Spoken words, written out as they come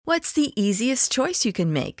What's the easiest choice you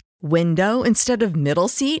can make? Window instead of middle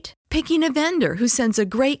seat? Picking a vendor who sends a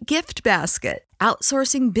great gift basket?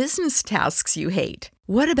 Outsourcing business tasks you hate?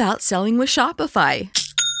 What about selling with Shopify?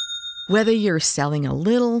 Whether you're selling a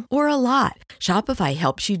little or a lot, Shopify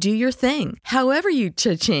helps you do your thing, however you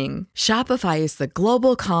cha-ching. Shopify is the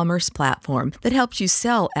global commerce platform that helps you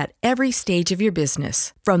sell at every stage of your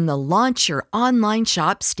business. From the launch your online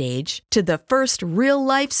shop stage to the first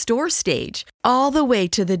real-life store stage, all the way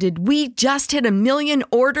to the did we just hit a million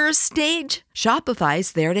orders stage.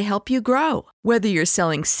 Shopify's there to help you grow. Whether you're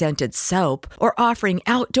selling scented soap or offering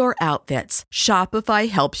outdoor outfits, Shopify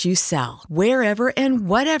helps you sell. Wherever and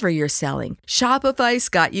whatever you're selling, Shopify's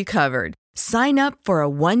got you covered. Sign up for a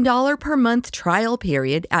 $1 per month trial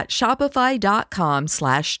period at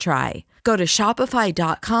shopify.com/try. Go to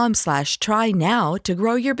shopify.com/try now to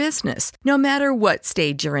grow your business, no matter what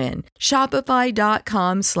stage you're in.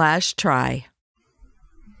 Shopify.com/try.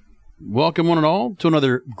 Welcome one and all to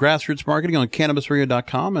another Grassroots Marketing on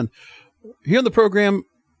CannabisRadio.com. And here on the program,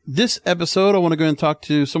 this episode, I want to go and talk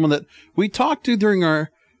to someone that we talked to during our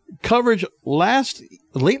coverage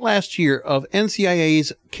late last year of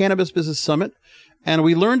NCIA's Cannabis Business Summit. And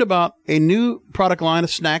we learned about a new product line of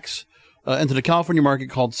snacks into the California market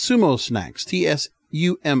called Sumo Snacks,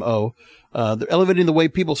 TSUMO. They're elevating the way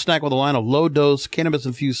people snack with a line of low-dose,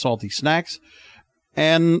 cannabis-infused salty snacks.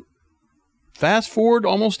 And fast forward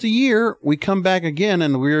almost a year, we come back again,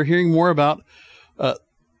 and we're hearing more about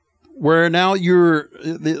where now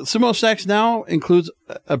the Sumo Snacks now includes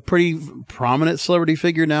a pretty prominent celebrity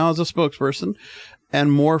figure now as a spokesperson,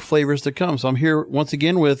 and more flavors to come. So I'm here once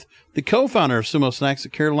again with the co-founder of Sumo Snacks,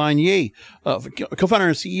 Caroline Yeh, co-founder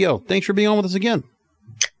and CEO. Thanks for being on with us again.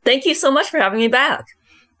 Thank you so much for having me back.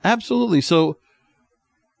 Absolutely. So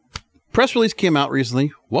press release came out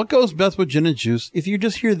recently. What goes best with gin and juice? If you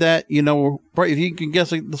just hear that, you know, if you can guess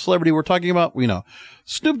the celebrity we're talking about, we know.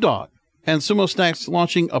 Snoop Dogg and Sumo Snacks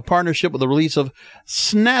launching a partnership with the release of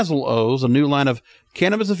Snazzle-O's, a new line of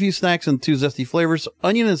cannabis-infused snacks in 2 zesty flavors,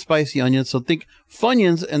 onion and spicy onions. So think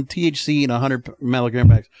Funyuns and THC in 100 milligram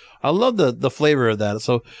bags. I love the flavor of that.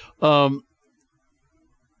 So talk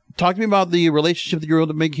to me about the relationship that you're able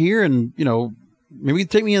to make here, and, you know, maybe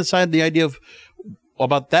take me inside the idea of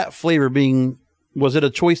about that flavor being, was it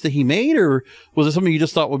a choice that he made, or was it something you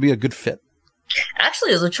just thought would be a good fit?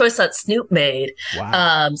 Actually, it was a choice that Snoop made.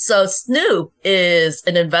 Wow. So Snoop is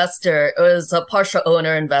an investor, was a partial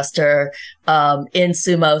owner investor in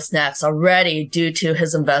Sumo Snacks already due to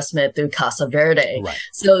his investment through Casa Verde. Right.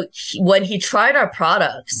 So when he tried our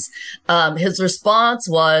products, his response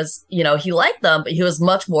was, you know, he liked them, but he was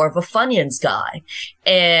much more of a Funyuns guy.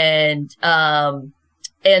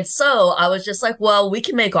 And so I was just like, well, we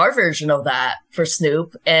can make our version of that for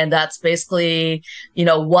Snoop. And that's basically, you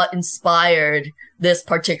know, what inspired this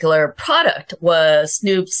particular product was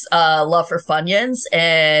Snoop's love for Funyuns,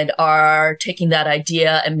 and are taking that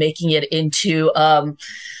idea and making it into a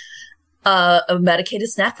medicated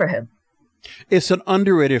snack for him. It's an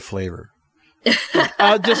underrated flavor.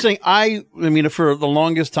 Just saying, I mean, for the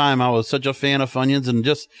longest time, I was such a fan of Funyuns, and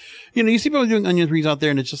just, you know, you see people doing onion rings out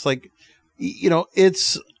there, and it's just like, you know,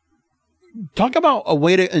 it's, talk about a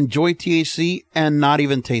way to enjoy THC and not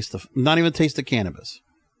even taste the cannabis.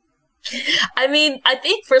 I mean, I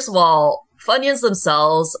think, first of all, Funyuns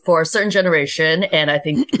themselves, for a certain generation, and I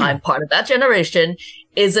think I'm part of that generation,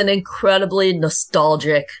 is an incredibly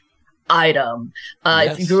nostalgic item.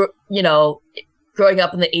 Yes. If you growing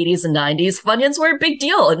up in the 80s and 90s, Funyuns were a big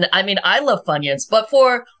deal. And I mean, I love Funyuns, but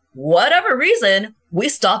for whatever reason, we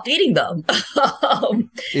stopped eating them.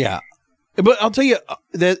 Yeah. But I'll tell you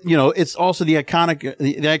that, you know, it's also the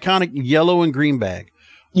iconic yellow and green bag.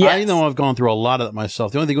 Yes. I know I've gone through a lot of that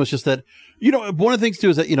myself. The only thing was just that, you know, one of the things too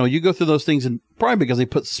is that, you know, you go through those things, and probably because they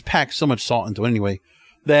pack so much salt into it anyway,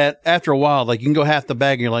 that after a while, like, you can go half the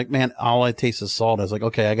bag and you're like, man, all I taste is salt. I was like,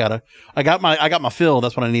 okay, I got my fill.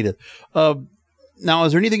 That's what I needed. Now,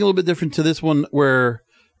 is there anything a little bit different to this one where,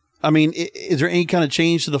 I mean, is there any kind of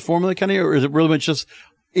change to the formula kind of, or is it really much just,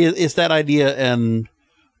 it's that idea? And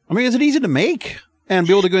I mean, is it easy to make and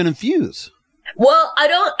be able to go and infuse? Well,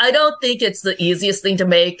 I don't think it's the easiest thing to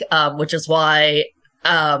make, which is why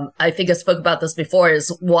I think I spoke about this before, is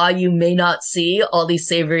why you may not see all these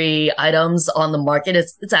savory items on the market.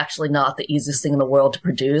 It's actually not the easiest thing in the world to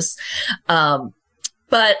produce.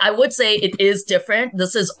 But I would say it is different.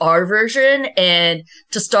 This is our version. And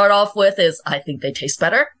to start off with is, I think they taste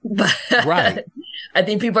better. Right. I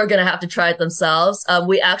think people are going to have to try it themselves.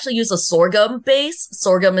 We actually use a sorghum base.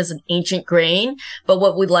 Sorghum is an ancient grain, but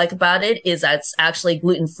what we like about it is that it's actually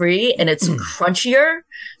gluten-free and it's crunchier.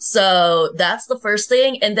 So that's the first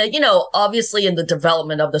thing. And then, obviously in the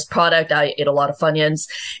development of this product, I ate a lot of Funyuns.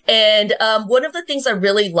 And one of the things I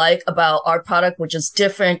really like about our product, which is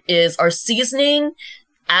different, is our seasoning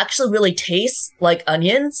actually really tastes like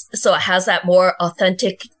onions. So it has that more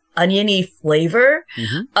authentic oniony flavor.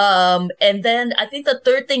 And then I think the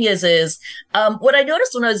third thing is what I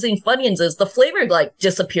noticed when I was eating Funyuns is the flavor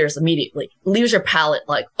disappears immediately, leaves your palate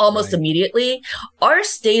almost immediately. Ours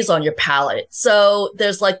stays on your palate. So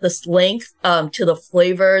there's this length to the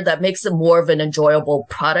flavor that makes it more of an enjoyable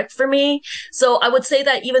product for me. So I would say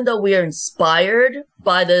that even though we are inspired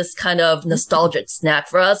by this kind of nostalgic snack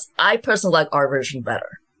for us, I personally like our version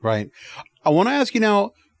better. Right. I want to ask you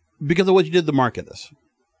now, because of what you did to market this.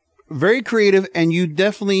 Very creative, and you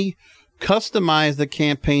definitely customized the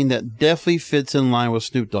campaign that definitely fits in line with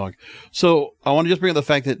Snoop Dogg. So I want to just bring up the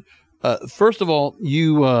fact that, first of all,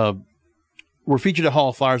 you were featured at Hall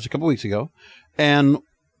of Flowers a couple weeks ago, and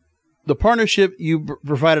the partnership, you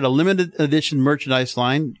provided a limited edition merchandise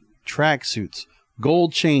line, tracksuits,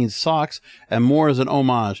 gold chains, socks, and more as an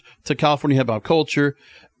homage to California hip hop culture.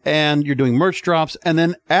 And you're doing merch drops. And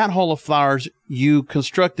then at Hall of Flowers, you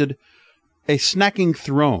constructed a snacking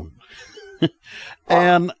throne.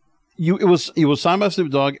 And it was signed by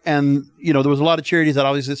Snoop Dogg, and there was a lot of charities that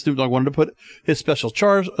obviously Snoop Dogg wanted to put his special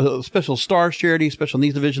stars charity, special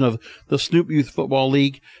needs division of the Snoop Youth Football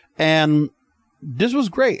League, and this was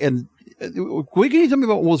great. And can you tell me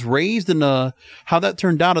about what was raised and how that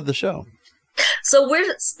turned out at the show? So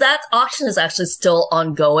that auction is actually still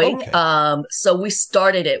ongoing. Okay. So we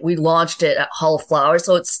started it, we launched it at Hall of Flowers,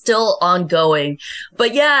 so it's still ongoing.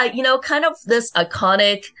 But yeah, kind of this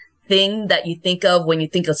iconic thing that you think of when you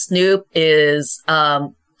think of Snoop is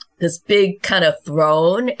this big kind of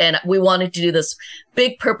throne, and we wanted to do this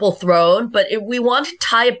big purple throne, but we wanted to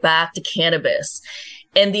tie it back to cannabis.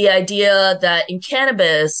 And the idea that in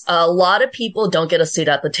cannabis, a lot of people don't get a seat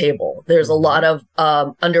at the table. There's a lot of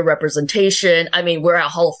underrepresentation. I mean, we're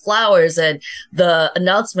at Hall of Flowers, and the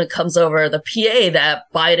announcement comes over the PA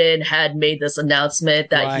that Biden had made this announcement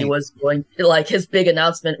that he was going, his big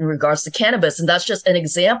announcement in regards to cannabis. And that's just an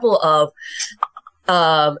example of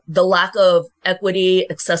the lack of equity,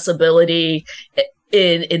 accessibility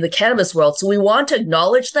in the cannabis world. So we want to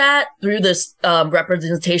acknowledge that through this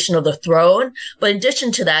representation of the throne. But in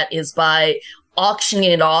addition to that is by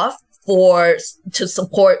auctioning it off to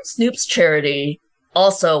support Snoop's charity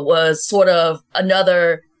also was sort of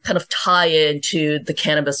another kind of tie-in to the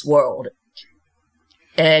cannabis world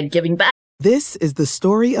and giving back. This is the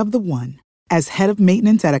story of the one. As head of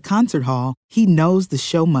maintenance at a concert hall, he knows the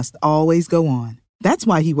show must always go on. That's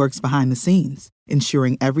why he works behind the scenes,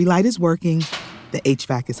 ensuring every light is working, the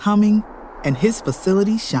HVAC is humming, and his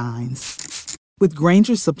facility shines. With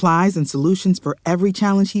Grainger's supplies and solutions for every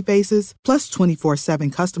challenge he faces, plus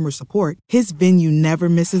 24/7 customer support, his venue never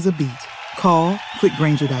misses a beat. Call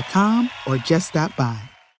quickgrainger.com or just stop by.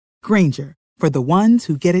 Grainger, for the ones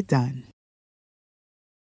who get it done.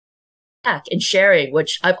 And sharing,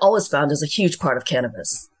 which I've always found is a huge part of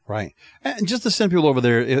cannabis. Right. And just to send people over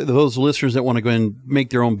there, those listeners that want to go and make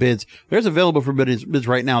their own bids, there's available for bids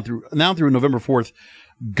right now through November 4th.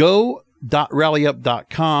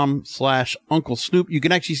 Go.rallyup.com/Uncle Snoop. You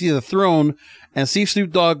can actually see the throne and see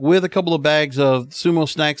Snoop Dogg with a couple of bags of Sumo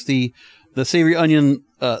Snacks, the savory onion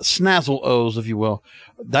snazzle O's, if you will.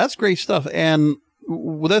 That's great stuff. And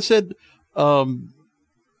with that said, I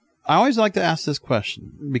always like to ask this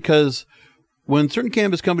question because when certain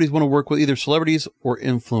cannabis companies want to work with either celebrities or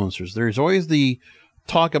influencers, there's always the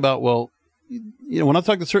talk about, when I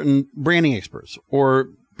talk to certain branding experts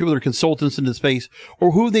or people that are consultants in the space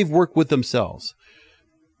or who they've worked with themselves,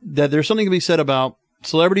 that there's something to be said about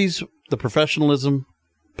celebrities, the professionalism,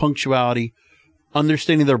 punctuality,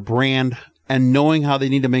 understanding their brand, and knowing how they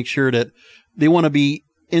need to make sure that they want to be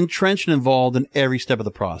entrenched and involved in every step of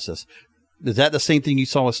the process. Is that the same thing you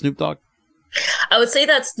saw with Snoop Dogg? I would say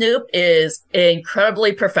that Snoop is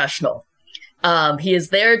incredibly professional. He is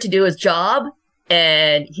there to do his job,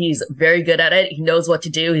 and he's very good at it. He knows what to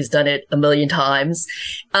do. He's done it a million times.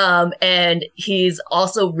 And he's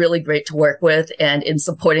also really great to work with and in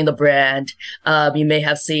supporting the brand. You may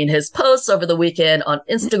have seen his posts over the weekend on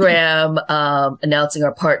Instagram, announcing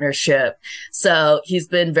our partnership. So he's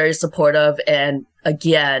been very supportive and,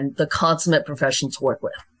 again, the consummate professional to work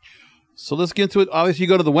with. So let's get into it. Obviously, you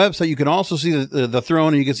go to the website. You can also see the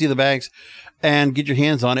throne, and you can see the bags and get your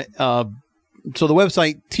hands on it. So the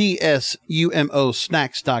website,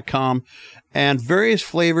 tsumosnacks.com. and various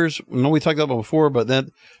flavors. I know we talked about it before, but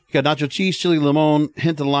then you got nacho cheese, chili, limon,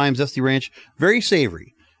 hint of lime, zesty ranch, very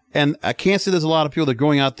savory. And I can't say there's a lot of people that are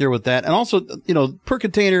going out there with that. And also, per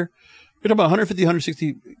container, you're talking about 150,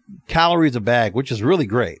 160 calories a bag, which is really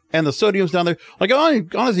great. And the sodium's down there. Like,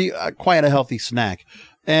 honestly, quite a healthy snack.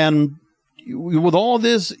 And with all of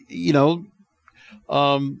this,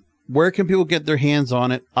 where can people get their hands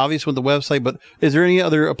on it? Obviously with the website, but is there any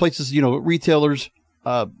other places, retailers,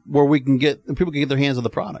 where people can get their hands on the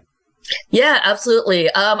product? Yeah, absolutely.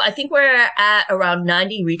 I think we're at around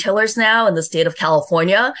 90 retailers now in the state of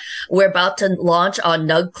California. We're about to launch on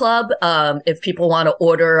Nug Club. If people want to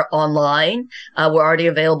order online, we're already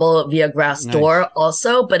available via Grassdoor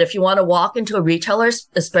also. But if you want to walk into a retailer,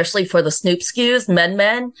 especially for the Snoop SKUs,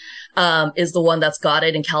 Men is the one that's got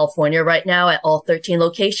it in California right now at all 13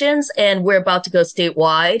 locations. And we're about to go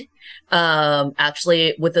statewide,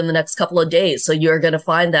 actually within the next couple of days. So you're going to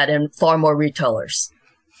find that in far more retailers.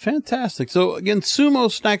 Fantastic. So again,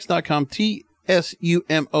 SumoSnacks.com,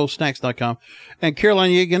 TSUMO Snacks.com. And Caroline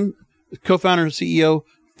Yagan, co-founder and CEO,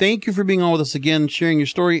 thank you for being on with us again, sharing your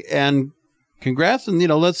story, and congrats. And,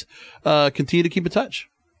 let's continue to keep in touch.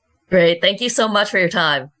 Great. Thank you so much for your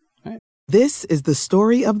time. Right. This is the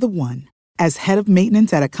story of the one. As head of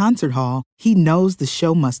maintenance at a concert hall, he knows the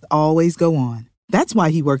show must always go on. That's why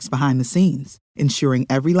he works behind the scenes, ensuring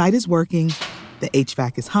every light is working, the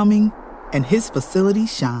HVAC is humming, and his facility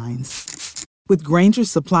shines. With Grainger's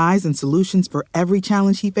supplies and solutions for every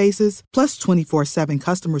challenge he faces, plus 24/7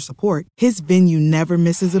 customer support, his venue never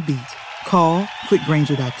misses a beat. Call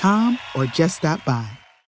quickgrainger.com or just stop by.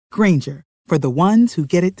 Grainger, for the ones who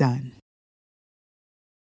get it done.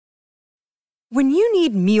 When you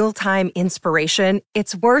need mealtime inspiration,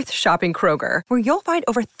 it's worth shopping Kroger, where you'll find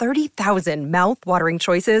over 30,000 mouth-watering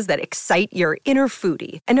choices that excite your inner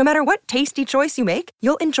foodie. And no matter what tasty choice you make,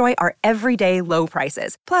 you'll enjoy our everyday low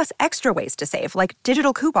prices, plus extra ways to save, like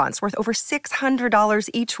digital coupons worth over $600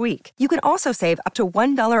 each week. You can also save up to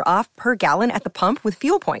 $1 off per gallon at the pump with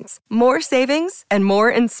fuel points. More savings and more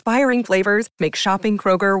inspiring flavors make shopping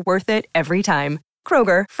Kroger worth it every time.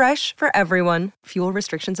 Kroger, fresh for everyone. Fuel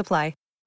restrictions apply.